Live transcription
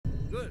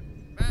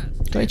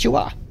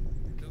Konnichiwa.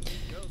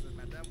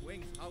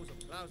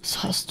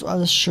 Was hast du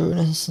alles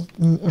Schönes?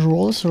 Ein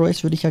Rolls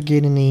Royce würde ich ja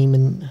gerne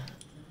nehmen.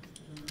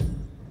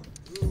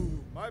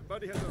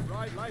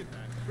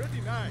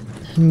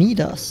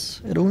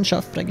 Midas,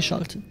 Errungenschaft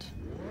freigeschaltet.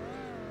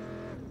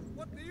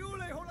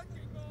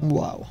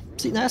 Wow,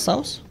 sieht nice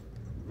aus.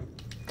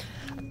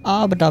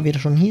 Aber da wir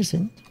schon hier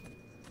sind,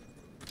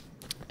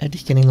 hätte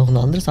ich gerne noch ein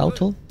anderes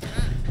Auto.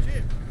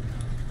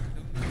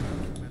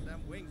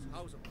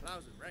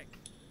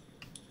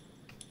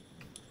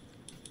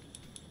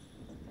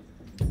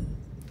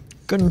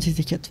 Gönnen Sie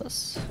sich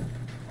etwas.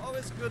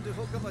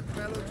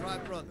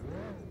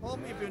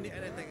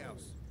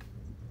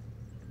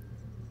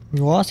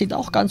 Ja, sieht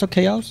auch ganz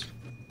okay aus.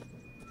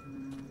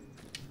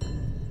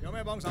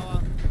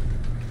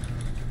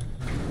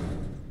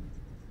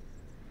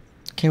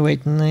 Okay,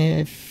 wait,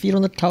 ne,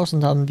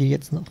 400.000 haben wir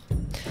jetzt noch.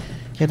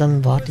 Ja,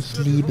 dann warte ich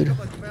lieber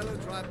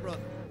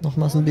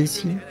nochmals ein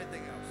bisschen.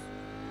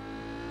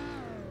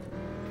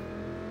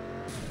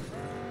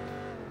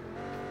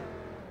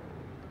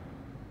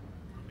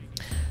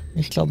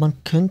 Ich glaube,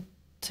 man könnte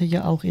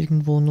ja auch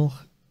irgendwo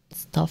noch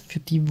Stuff für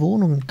die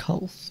Wohnungen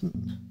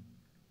kaufen.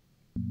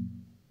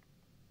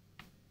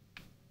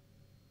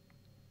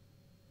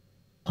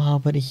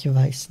 Aber ich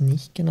weiß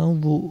nicht genau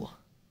wo.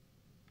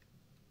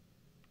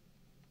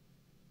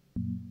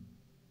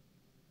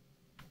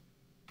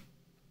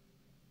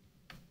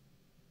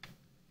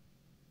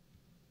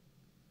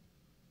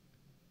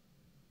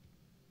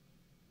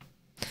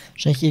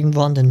 Wahrscheinlich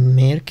irgendwo an den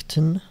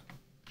Märkten,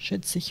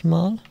 schätze ich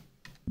mal.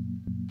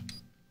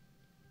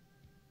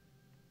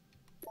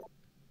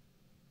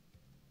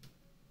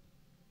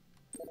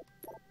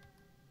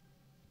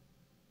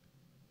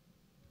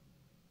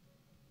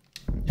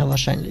 Ja,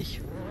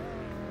 wahrscheinlich.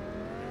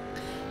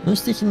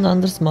 Müsste ich ein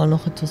anderes Mal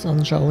noch etwas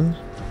anschauen.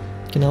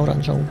 Genauer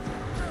anschauen.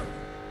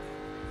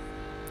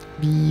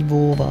 Wie,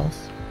 wo,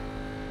 was.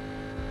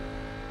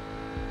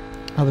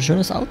 Aber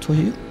schönes Auto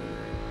hier.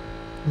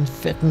 Einen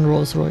fetten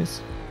Rolls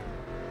Royce.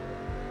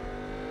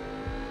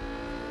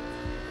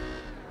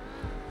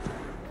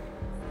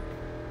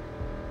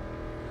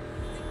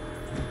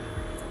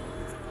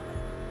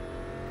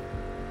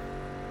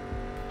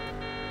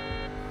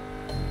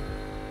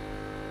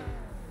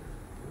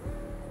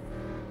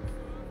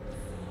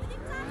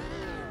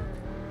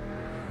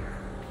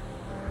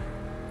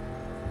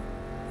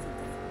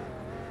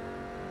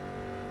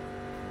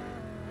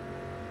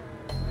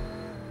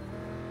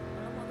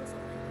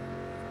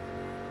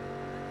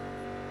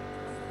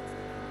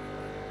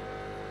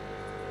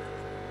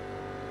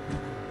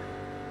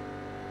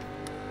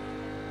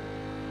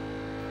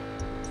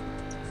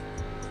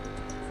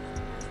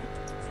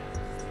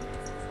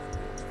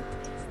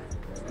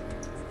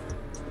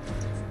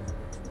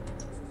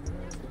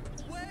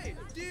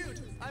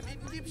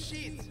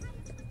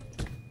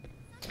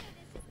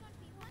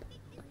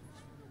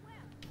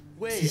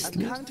 Wait,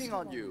 I'm counting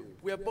on you.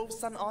 We are both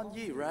Sun On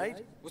Yi,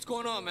 right? What's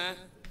going on, man?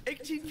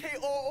 18K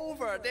all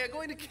over. They're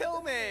going to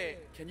kill me.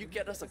 Can you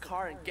get us a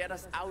car and get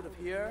us out of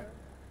here?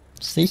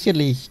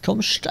 Sicherlich.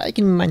 Komm, steig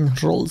in mein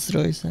Rolls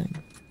Royce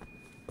ein.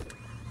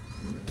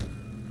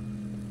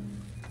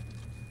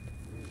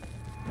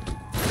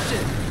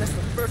 Shit, that's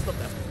the first of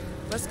them.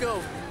 Let's go.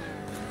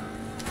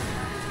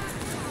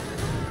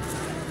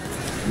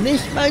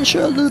 Nicht mein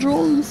schöner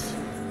Rolls.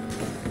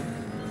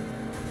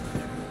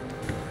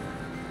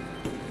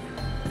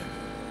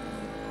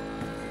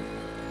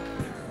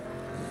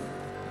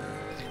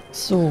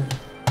 So.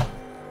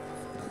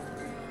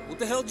 What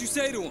the hell did you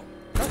say to him?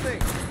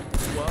 Nothing.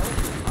 Well,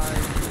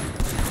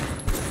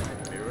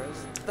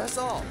 mirrors. That's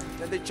all.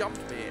 Then they jumped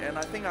me, and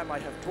I think I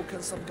might have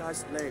broken some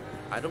guy's leg.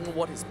 I don't know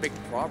what his big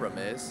problem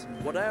is.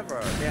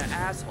 Whatever. They're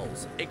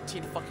assholes.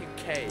 18 fucking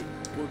K.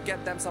 We'll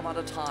get them some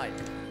other time.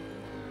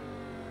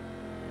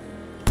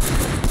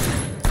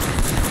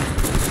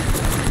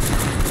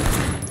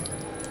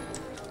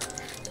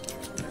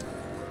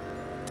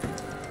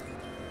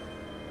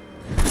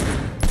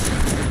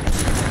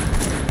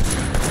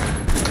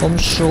 Komm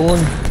schon.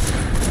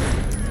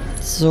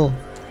 So.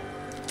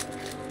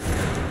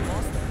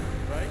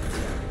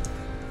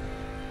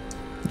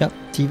 Ja,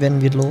 die werden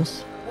wir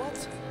los.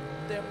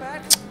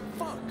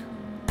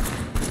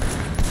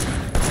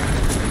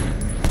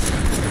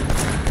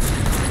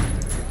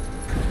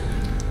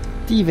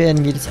 Die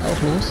werden wir jetzt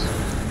auch los.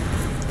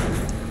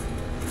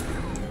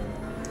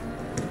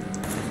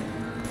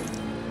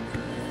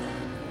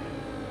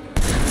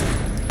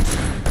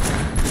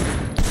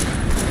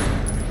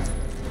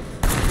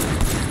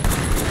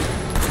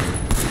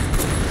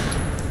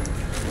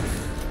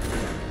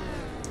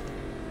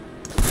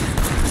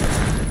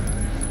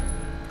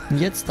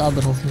 Jetzt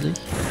aber hoffentlich.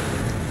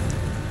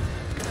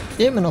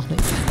 Immer noch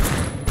nicht.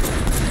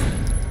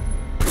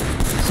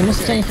 So muss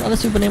ich eigentlich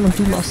alles übernehmen und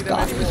du machst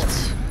gar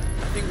nichts.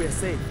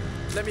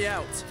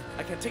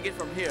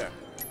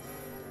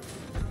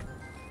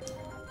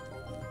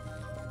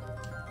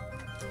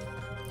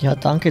 Ja,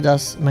 danke,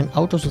 dass mein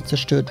Auto so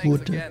zerstört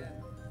wurde.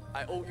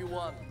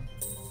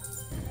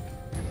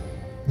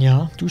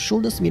 Ja, du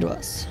schuldest mir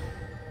was.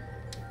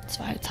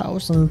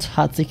 2000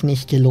 hat sich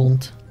nicht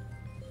gelohnt.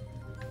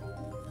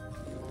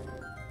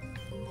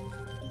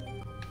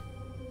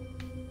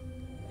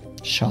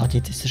 Schade,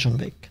 jetzt ist er schon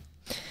weg.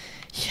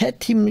 Ich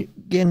hätte ihm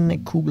gerne eine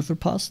Kugel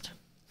verpasst.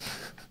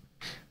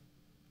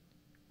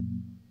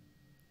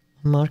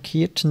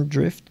 Markierten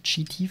Drift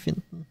GT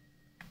finden.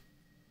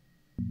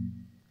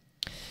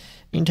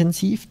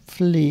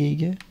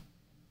 Intensivpflege.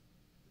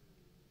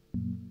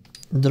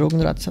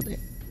 Drogenratz hat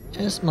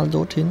erstmal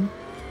dorthin.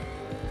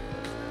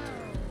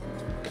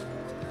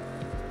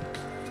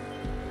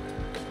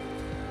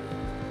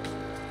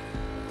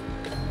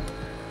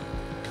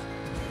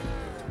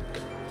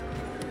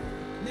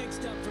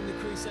 Next up from the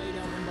Crusade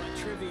album by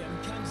Trivium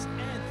comes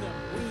Anthem,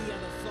 We Are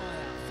the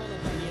Fire,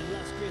 followed by the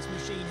illustrious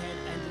Machine Head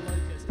and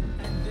Locust.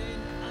 And then,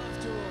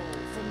 after all,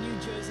 from New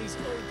Jersey's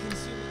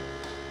all-consuming...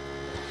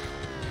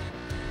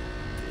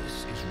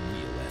 This is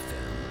Real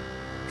FM.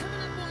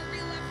 Coming up on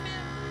Real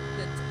FM,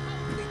 the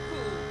totally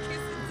cool Kiss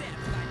and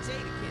Death by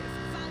Jadakiss,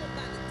 followed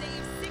by the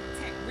Dave Sick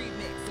Tech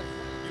remix of...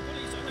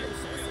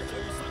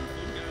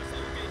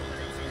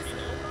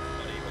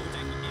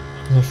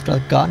 Läuft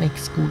halt gar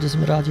nichts Gutes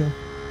im Radio.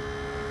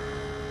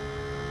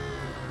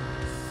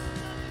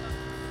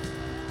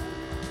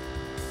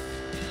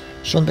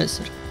 Schon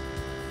besser.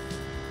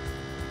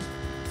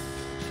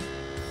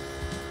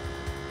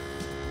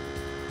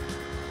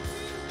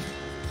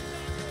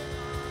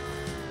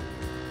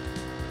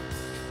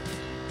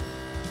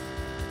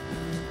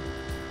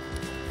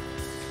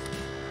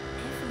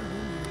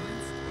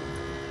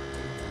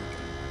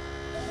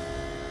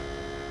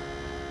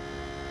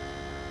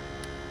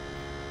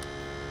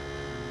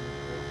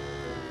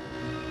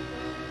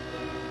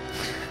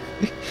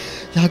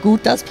 Ja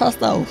gut, das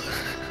passt auch.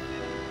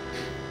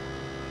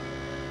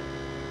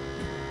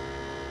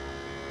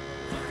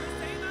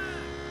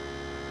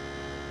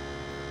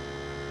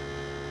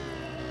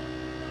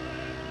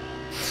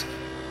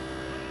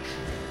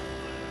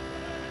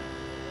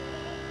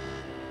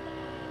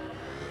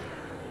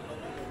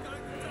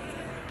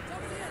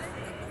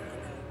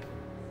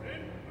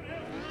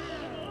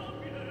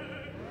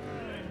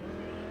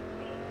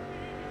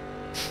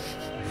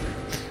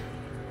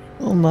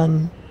 Oh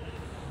Mann.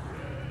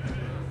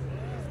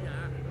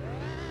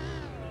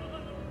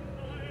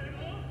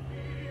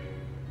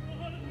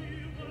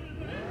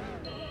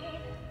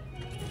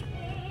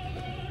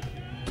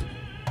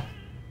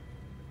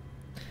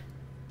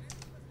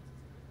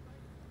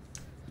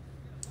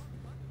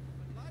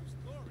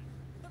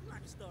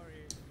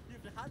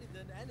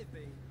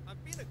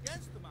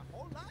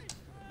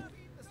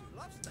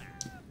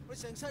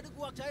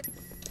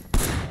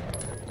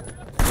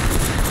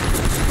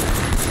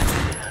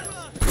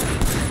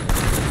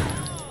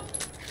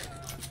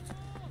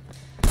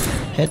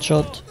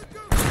 Headshot.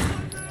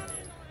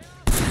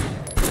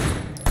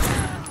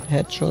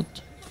 Headshot.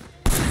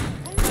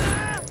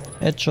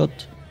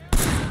 Headshot.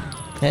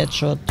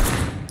 Headshot.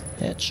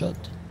 Headshot.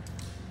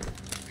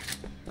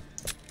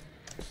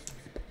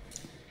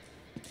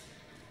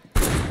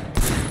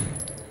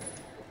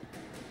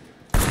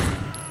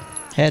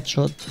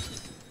 Headshot.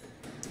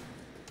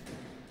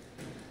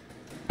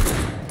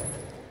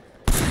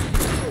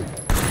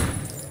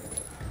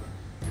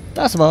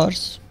 Das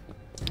war's.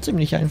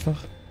 Ziemlich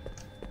einfach.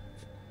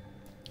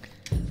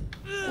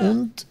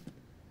 Und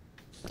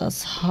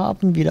das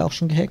haben wir auch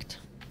schon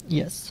gehackt.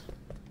 Yes.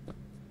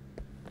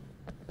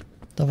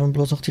 Da waren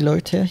bloß noch die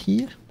Leute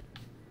hier.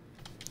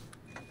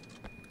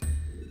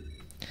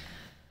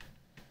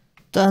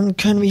 Dann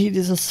können wir hier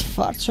dieses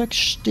Fahrzeug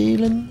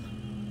stehlen.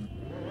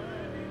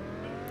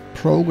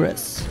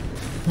 Progress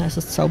heißt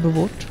das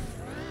Zauberwort.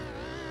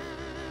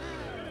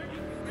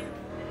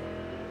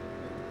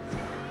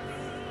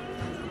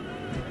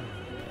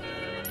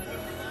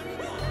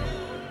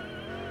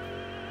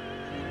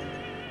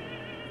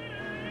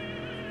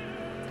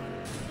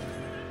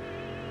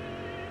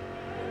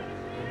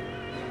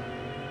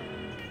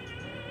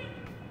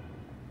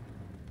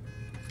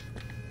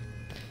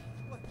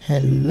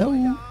 Hello.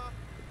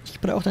 Ich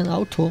brauche ein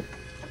Auto.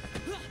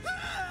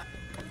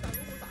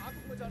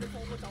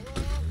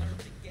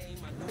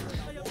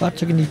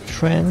 Fahrzeug in die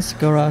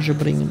Trans-Garage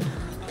bringen.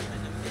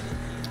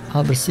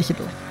 Aber sicher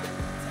doch.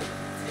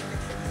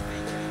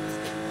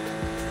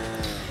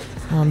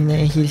 Ah ne,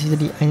 hier ist wieder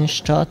die eine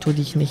Statue,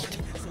 die ich nicht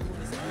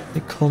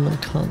bekommen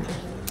kann.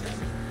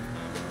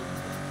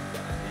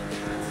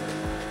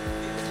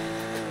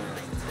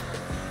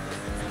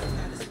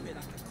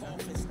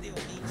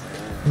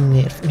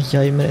 Nervt mich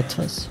ja immer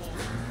etwas.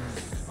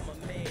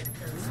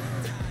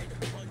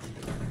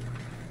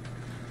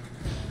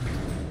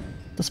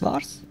 Das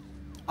war's.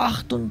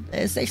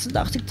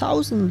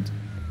 86.000.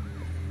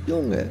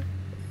 Junge.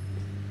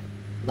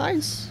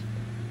 Nice.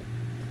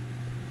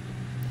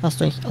 Hast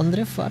du eigentlich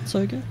andere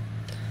Fahrzeuge?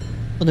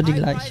 Oder die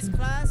gleichen?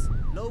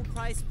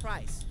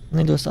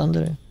 Nein, du hast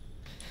andere.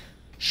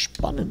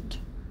 Spannend.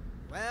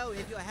 Well,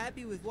 if you're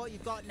happy with what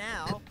you've got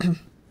now.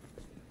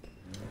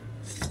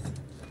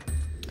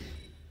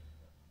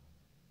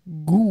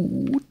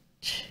 Gut.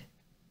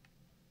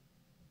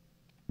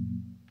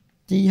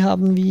 Die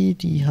haben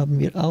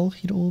wir auch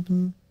hier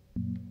oben.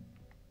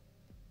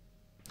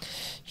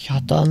 Ja,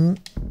 dann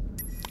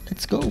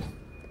let's go.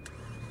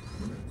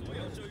 所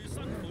有最新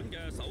款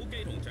嘅手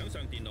機同掌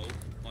上電腦，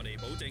我哋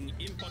保證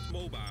Import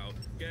Mobile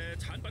嘅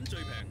產品最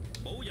平，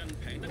冇人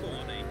平得過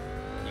我哋。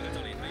而家就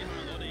嚟睇下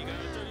我哋嘅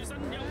最新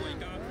優惠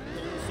價，同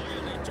所有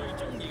你最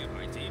中意嘅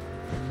牌子。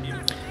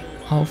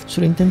Auf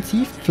zur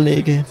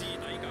Intensivpflege.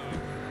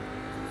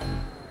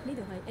 呢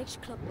度係 H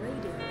Club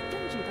Radio，跟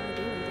住帶俾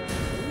你嘅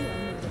好有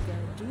魅力嘅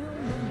Dual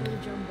Mumbo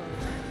Jumbo。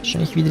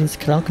 Wahrscheinlich wieder ins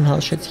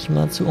Krankenhaus, schätze ich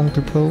mal, zu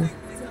Onkel Po.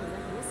 之後咧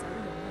係一首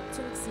融合爵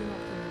士樂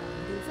同藍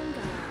調風格，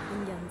令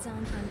人讚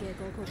歎嘅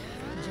歌曲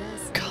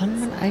Jazz。 Kann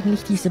man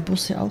eigentlich diese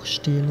Busse auch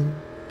stehlen?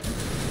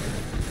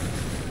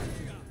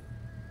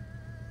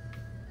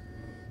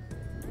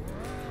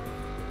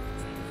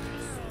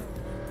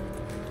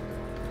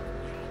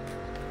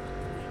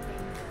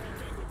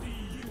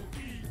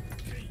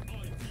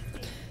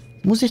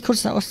 Muss ich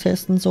kurz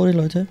austesten, sorry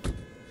Leute.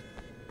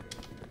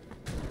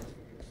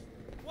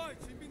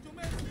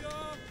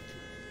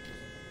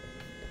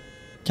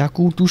 Ja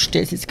gut, du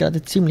stehst jetzt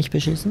gerade ziemlich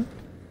beschissen.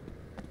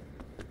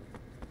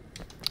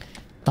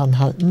 Dann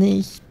halt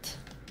nicht.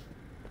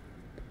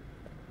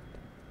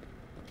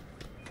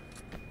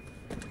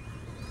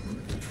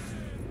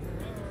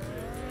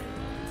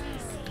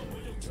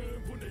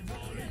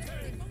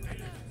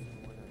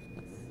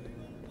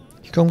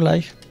 Ich komm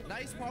gleich.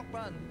 Nice pork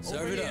bun.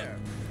 Serve Over it up. here.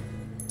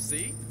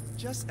 See?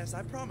 Just as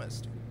I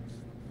promised.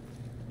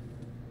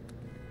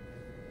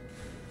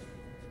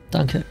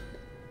 Danke.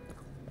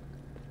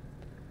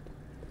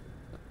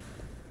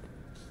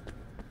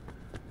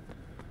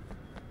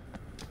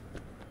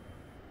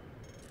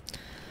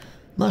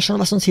 Mal schauen,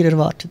 was uns hier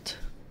erwartet.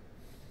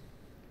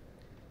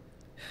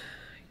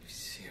 You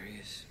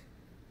serious?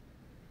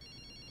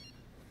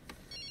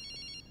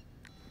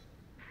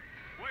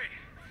 Wait,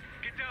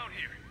 get down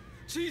here.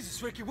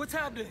 Jesus, Ricky, what's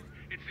happening?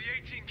 It's the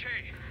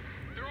 18K.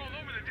 They're all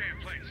over the damn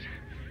place.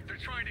 They're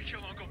trying to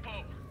kill Uncle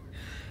Po.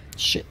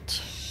 Shit.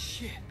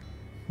 Shit.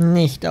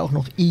 Nicht auch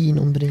noch ihn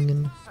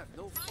umbringen. I have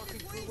no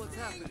fucking clue what's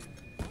happening.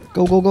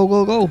 Go, go, go,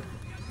 go, go.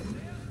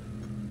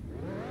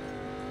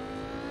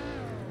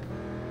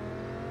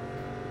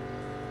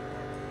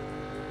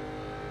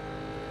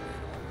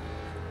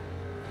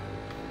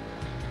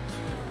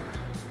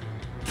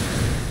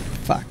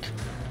 Fuck.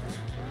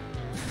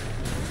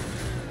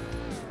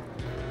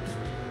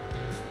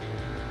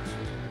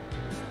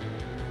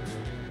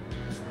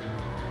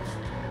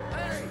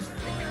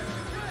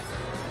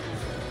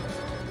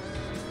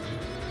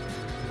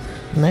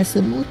 Nice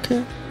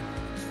Mucke.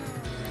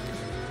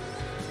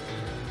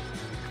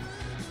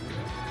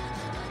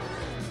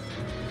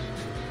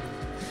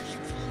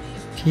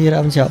 Okay, hier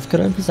haben sie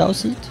aufgeräumt, wie es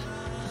aussieht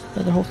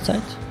bei der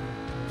Hochzeit.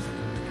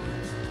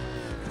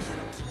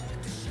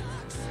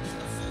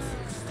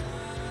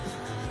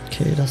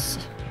 Okay, das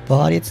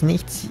war jetzt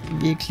nicht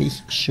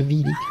wirklich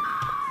schwierig.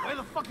 Where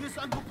the fuck is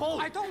Uncle Po?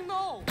 I don't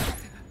know.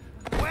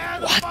 Where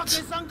the What? fuck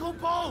is Uncle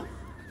Po?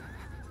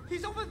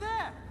 He's over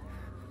there.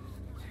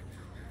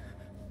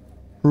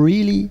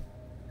 Really?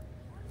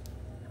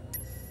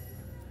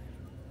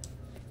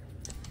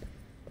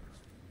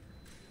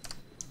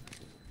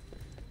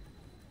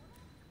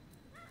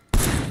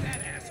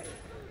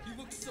 You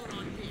look so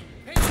on me.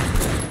 Hey,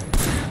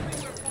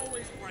 we're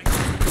always right.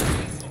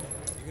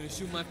 You gonna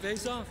shoot my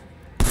face off?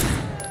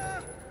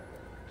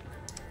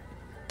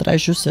 3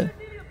 Schüsse.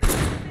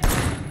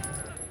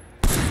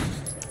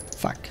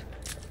 Fuck.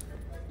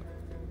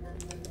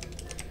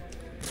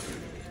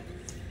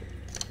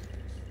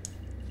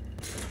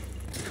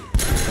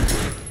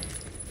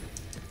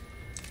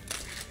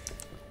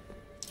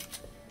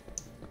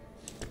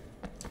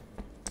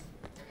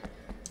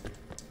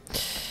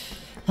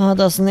 Ah,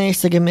 das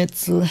nächste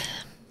Gemetzel.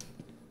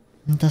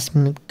 Das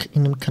in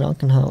einem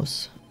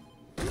Krankenhaus.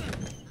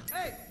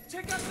 Hey,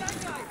 check out that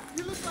guy.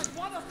 He looks like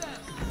one of them.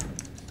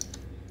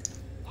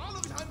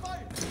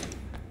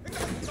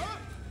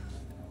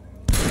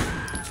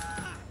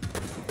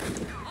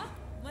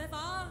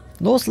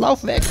 Los,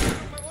 lauf weg!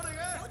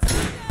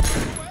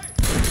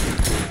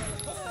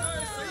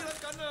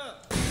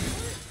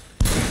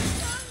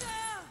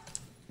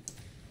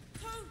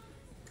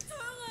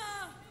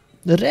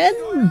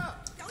 Renn!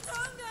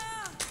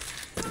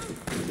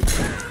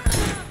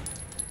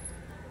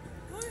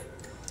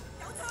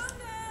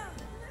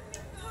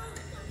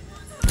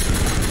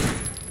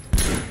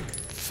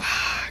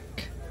 Fuck!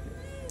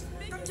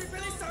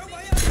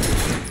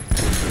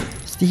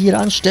 Was die hier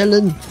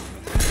anstellen?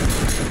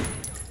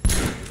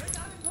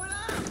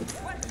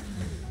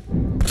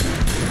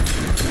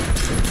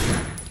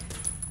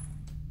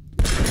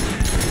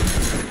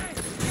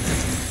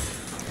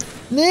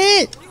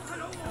 Nee!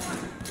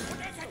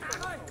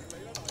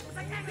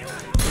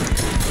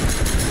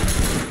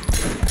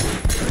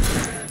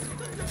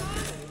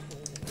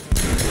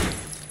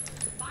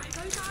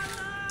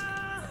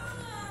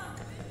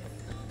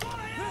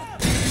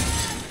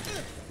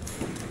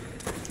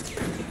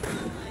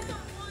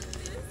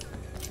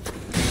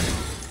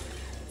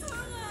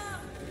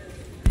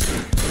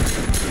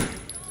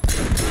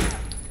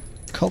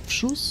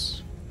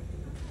 Kopfschuss.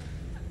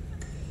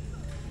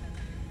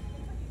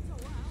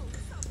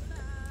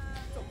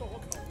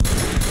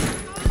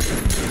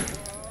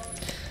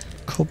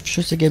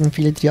 Kopfschüsse geben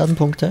viele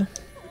Triadenpunkte.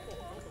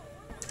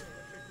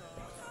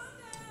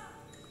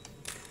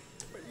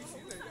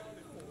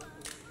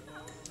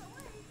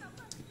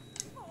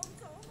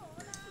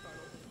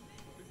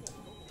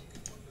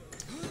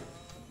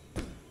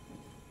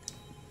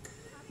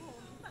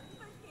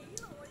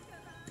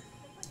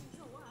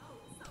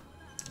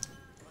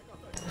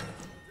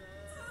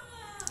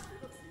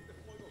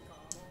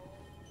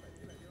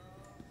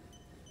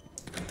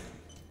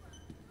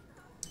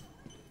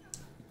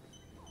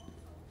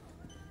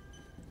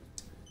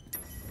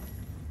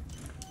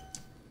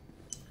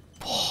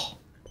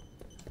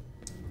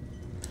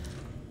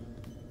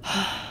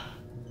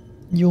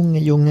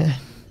 Junge.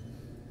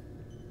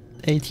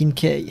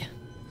 18k.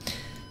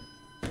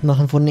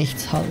 Machen von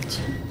nichts halt.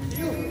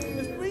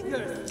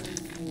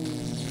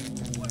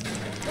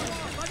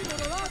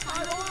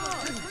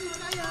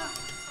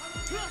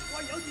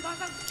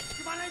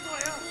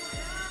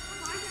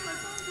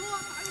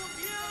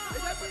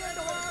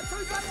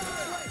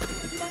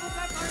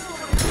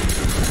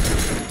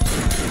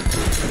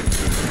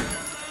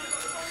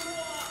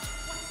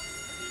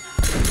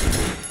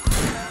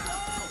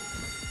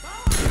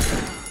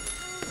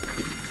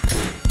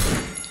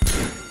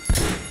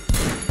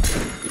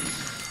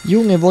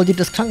 Junge, wollt ihr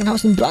das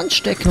Krankenhaus in Brand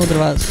stecken oder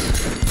was?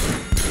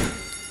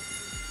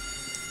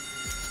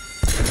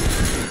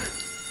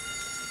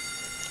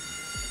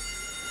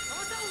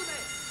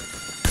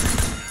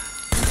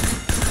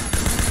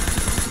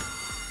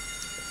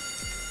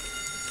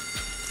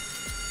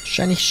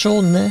 Wahrscheinlich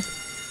schon, ne?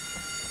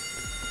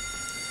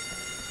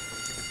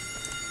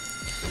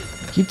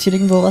 Gibt's hier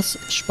irgendwo was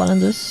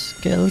Spannendes?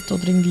 Geld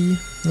oder irgendwie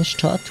eine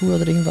Statue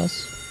oder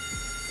irgendwas?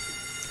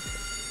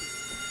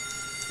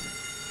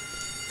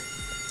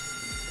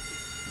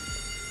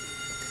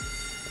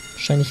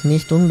 Wahrscheinlich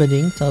nicht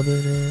unbedingt, aber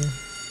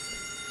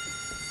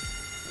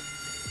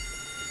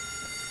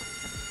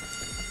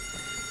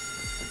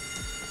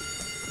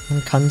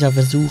man kann ja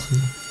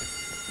versuchen.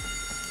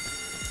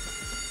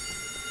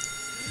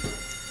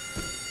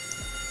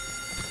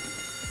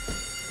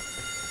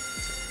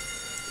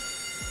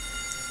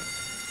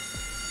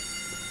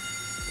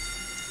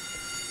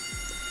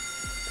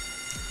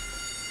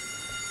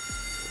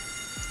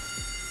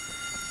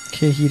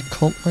 Okay, hier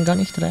kommt man gar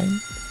nicht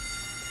rein.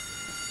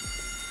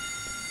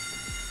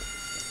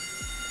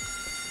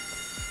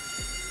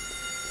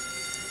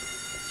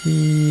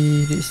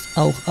 Hier ist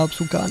auch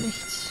absolut gar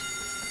nichts.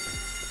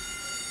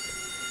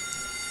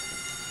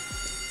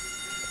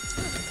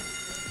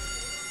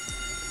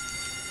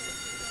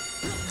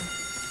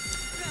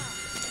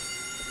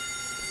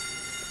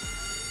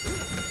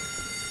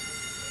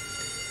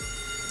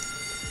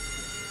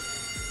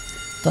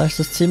 Da ist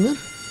das Zimmer.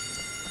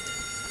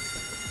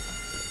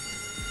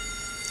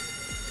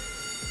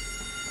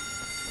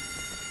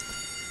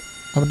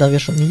 Aber da wir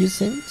schon hier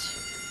sind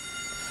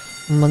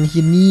und man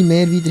hier nie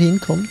mehr wieder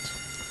hinkommt,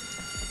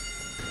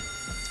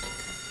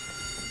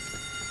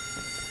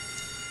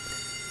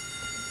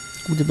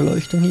 gute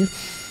Beleuchtung hier.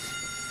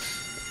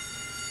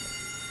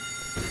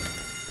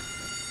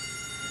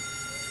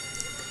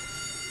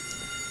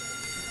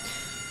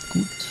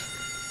 Gut.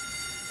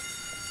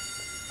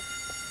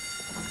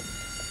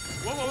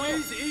 Whoa,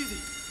 easy.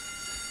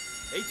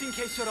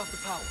 18K shut off the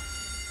power.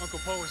 Uncle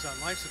Po is on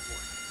life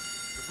support.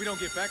 If we don't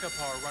get backup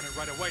power running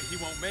right away, he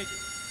won't make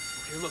it.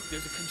 Okay, look,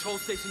 there's a control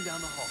station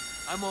down the hall.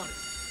 I'm on it.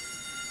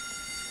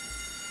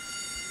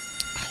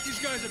 These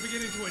guys are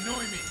beginning to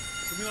annoy me.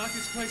 Can we lock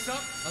this place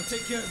up? I'll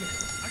take care of it.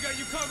 I got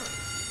you covered.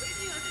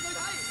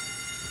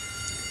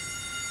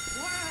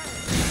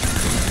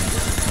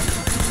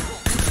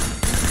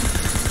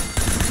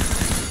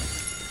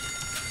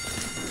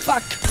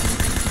 Fuck!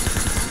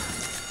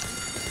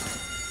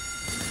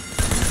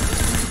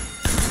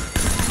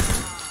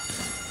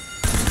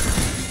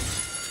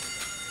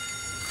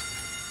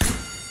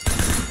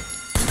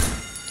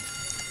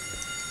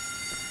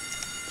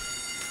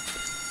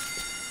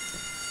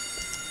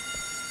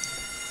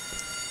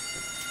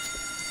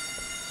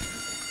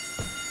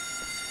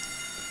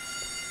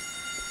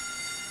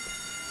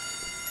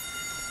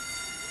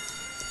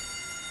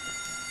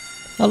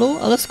 Hallo,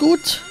 alles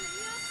gut?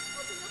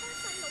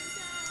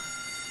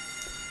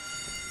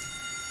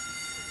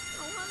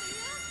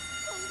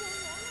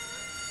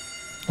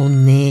 Oh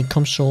nee,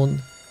 komm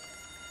schon.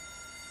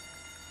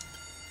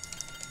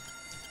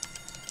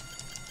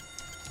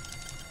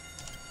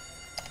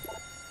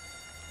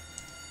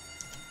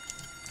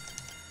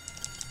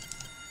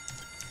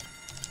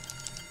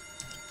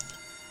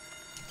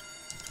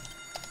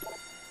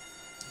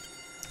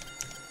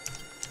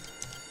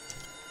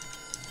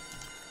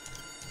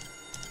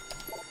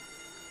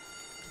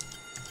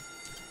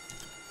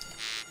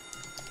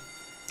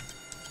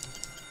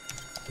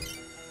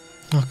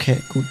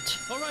 Okay, gut.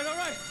 Alright.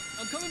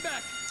 I'm coming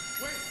back.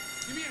 Wait,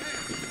 give me a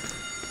hand.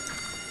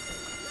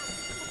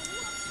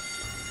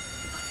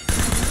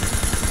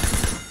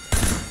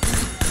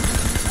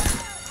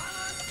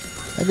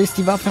 Leider ist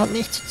die Waffe halt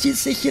nicht so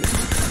zielsicher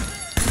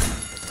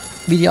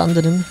wie die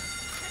anderen.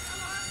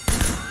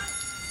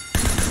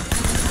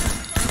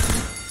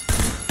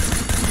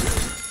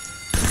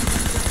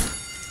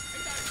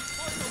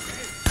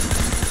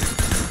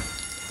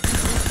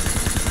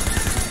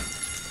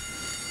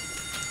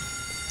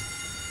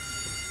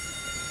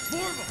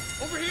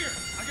 Over here!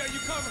 I got you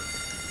covered!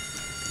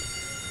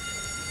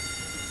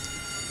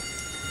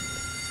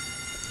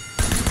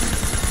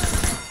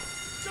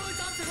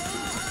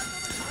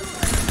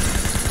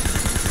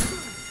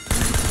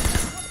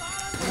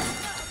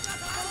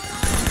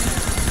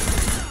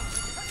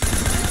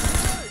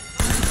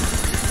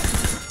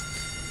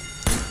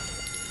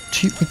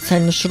 Typ mit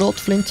seiner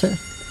Schrotflinte.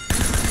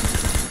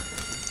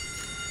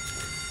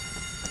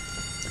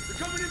 They're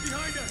coming in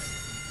behind us!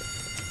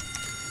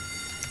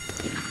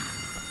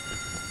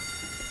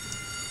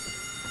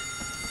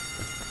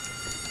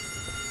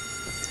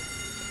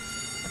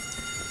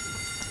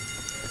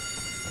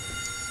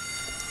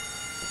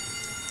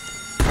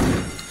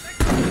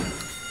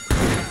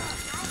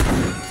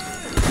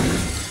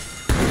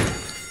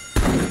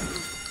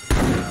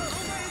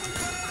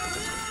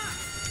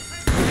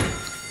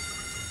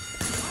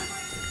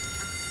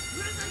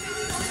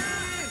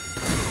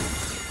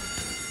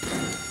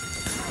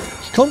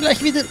 Ich komm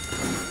gleich wieder.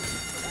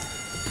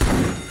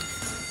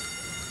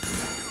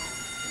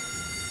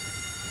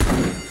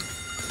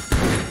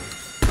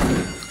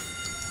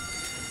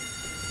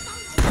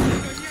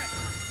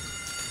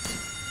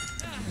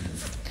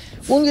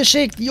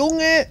 Ungeschickt,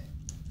 Junge!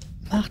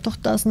 Mach doch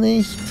das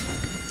nicht.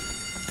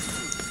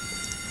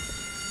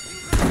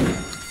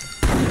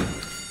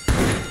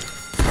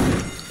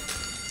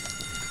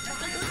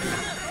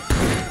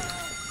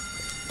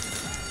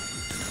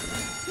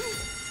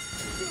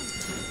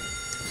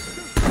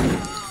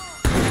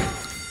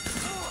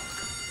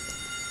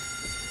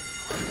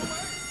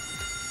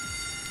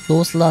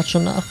 Los, lad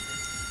schon nach.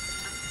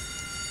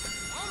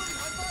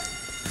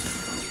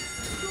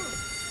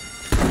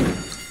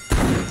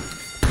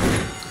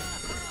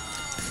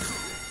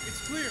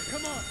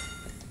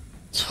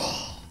 So,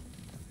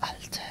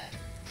 Alter.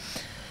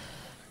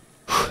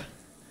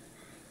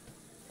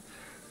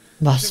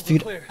 Was für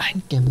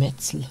ein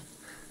Gemetzel.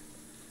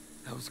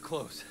 That was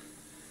close.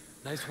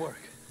 Nice work.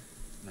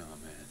 No,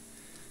 man.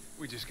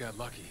 We just got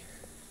lucky.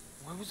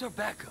 Where was our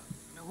backup?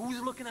 Who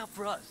was looking out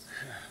for us?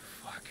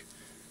 Fuck.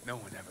 No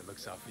one ever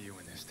looks out for you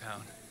in this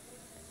town.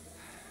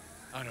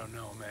 I don't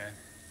know, man.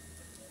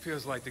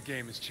 Feels like the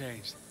game has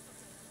changed.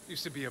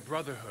 Used to be a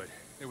brotherhood.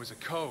 There was a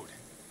code.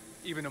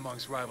 Even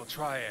amongst rival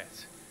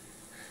triads.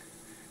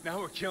 Now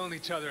we're killing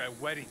each other at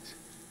weddings.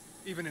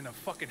 Even in a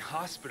fucking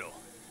hospital.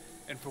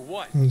 And for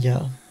what?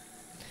 Ja.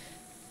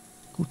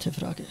 Gute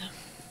Frage.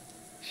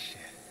 Shit.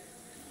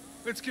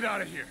 Let's get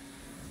out of here.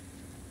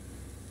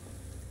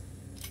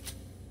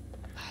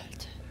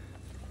 Alter.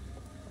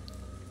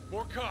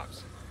 More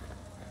cops.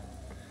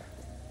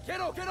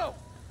 Kiddo!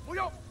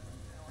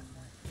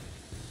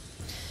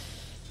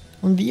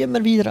 Und wie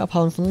immer wieder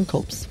abhauen von den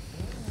Cops.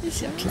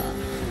 Ist ja klar.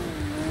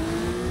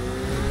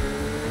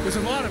 There's a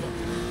lot of them.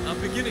 I'm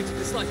beginning to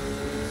dislike them.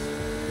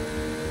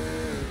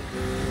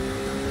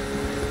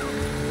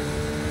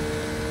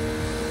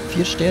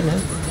 4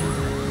 Sterne.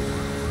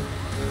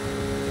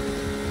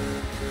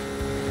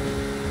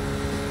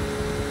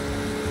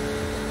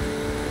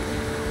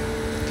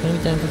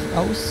 Können wir einfach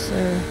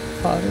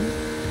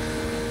ausfahren?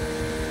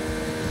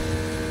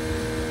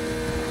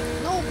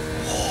 No!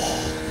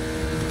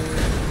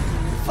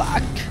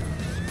 Fuck!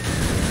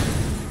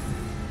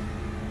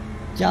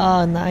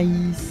 Ja,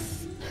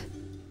 nice!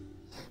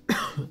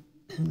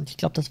 Ich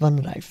glaube, das waren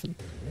Reifen.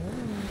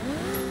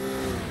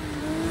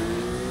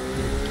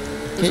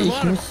 Okay,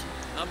 ich muss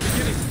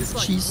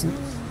schießen.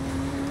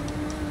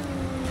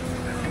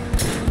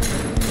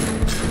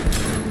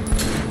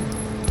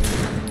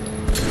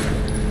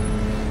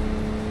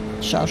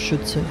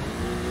 Scharfschütze.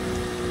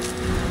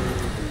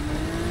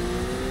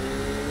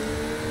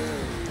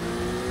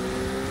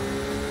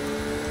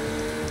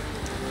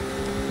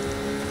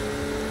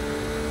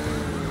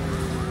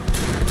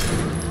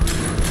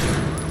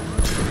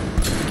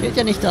 Geht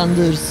ja nicht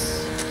anders.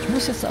 Ich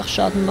muss jetzt auch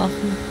Schaden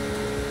machen.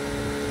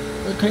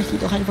 Dann kann ich die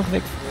doch einfach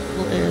weg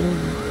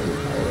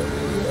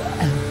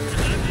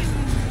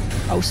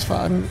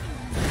ausfahren.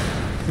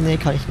 Nee,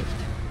 kann ich nicht.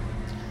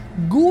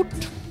 Gut.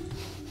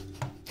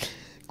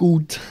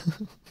 Gut.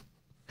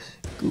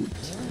 Gut.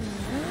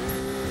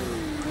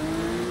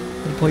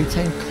 Die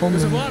Polizei kommen.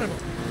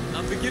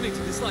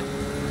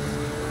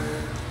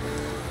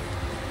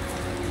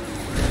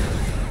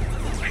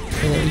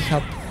 Ich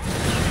hab...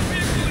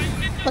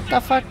 What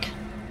the fuck?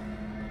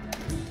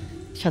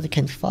 Ich hatte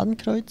kein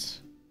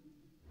Fadenkreuz.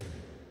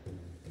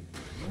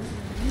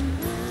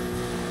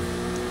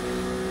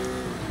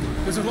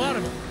 There's a lot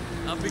of them.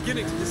 I'm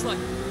beginning to dislike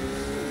them.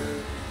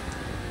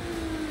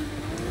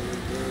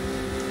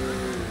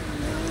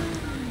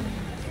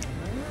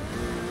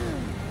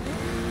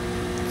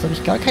 Jetzt habe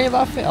ich gar keine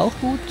Waffe, auch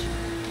gut.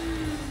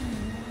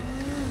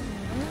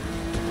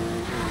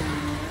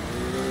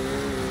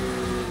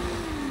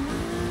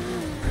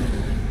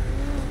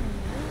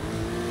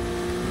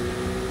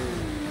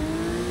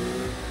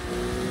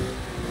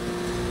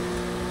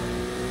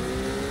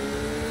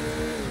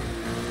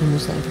 Wir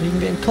müssen einfach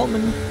irgendwie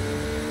entkommen.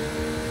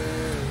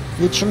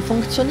 Wird schon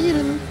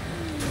funktionieren.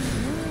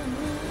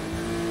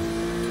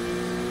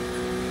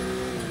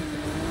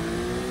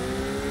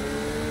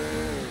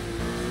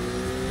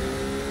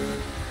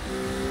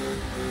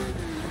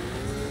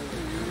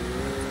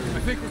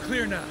 think we're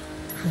clear now.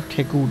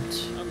 Okay,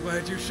 gut. I'm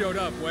glad you showed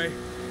up, Wei. I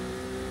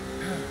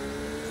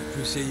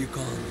appreciate you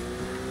calling me.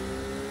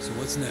 So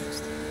what's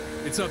next?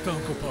 It's up to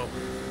Uncle Po.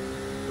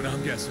 But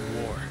I'm guessing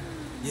war.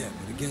 Yeah,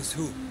 but against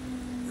who?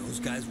 Those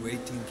guys were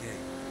 18K.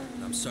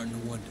 And I'm starting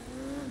to wonder.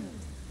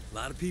 A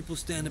lot of people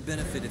stand to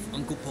benefit if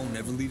Uncle Po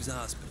never leaves the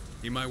hospital.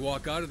 He might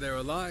walk out of there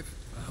alive.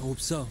 I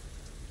hope so.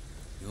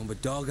 You know,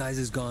 but Dog Eyes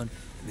is gone,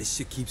 and this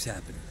shit keeps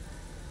happening.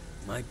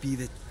 Might be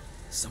that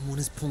someone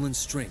is pulling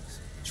strings,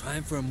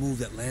 trying for a move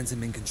that lands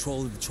him in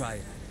control of the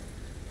Triad.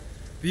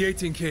 The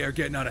 18K are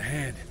getting out of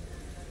hand.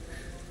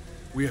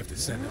 We have to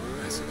send them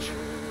a message.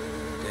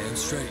 Damn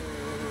straight.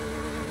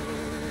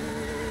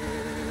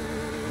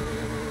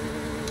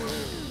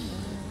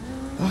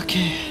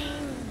 Okay.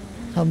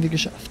 Haben wir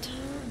geschafft.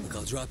 Look,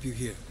 I'll drop you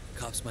here.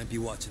 Cops might be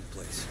watching the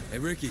place. Hey,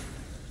 Ricky,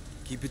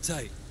 keep it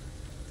tight.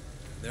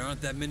 There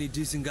aren't that many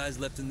decent guys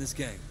left in this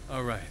gang.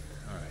 All right.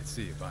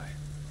 See you. Bye.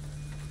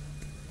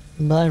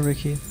 Bye,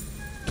 Ricky.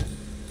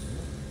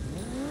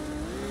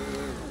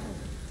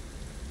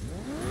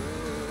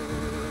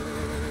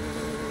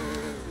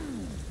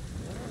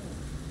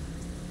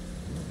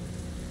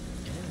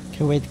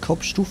 Okay, wait,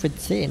 Kopf Stufe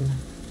 10.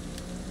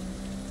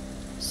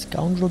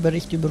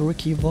 Scoundrel-Bericht über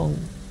Ricky Wong.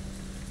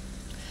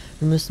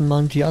 Wir müssen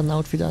mal ein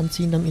Triaden-Outfit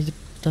anziehen,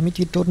 damit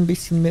wir dort ein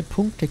bisschen mehr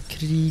Punkte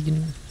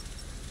kriegen.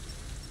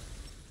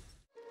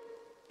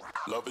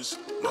 Love is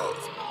love.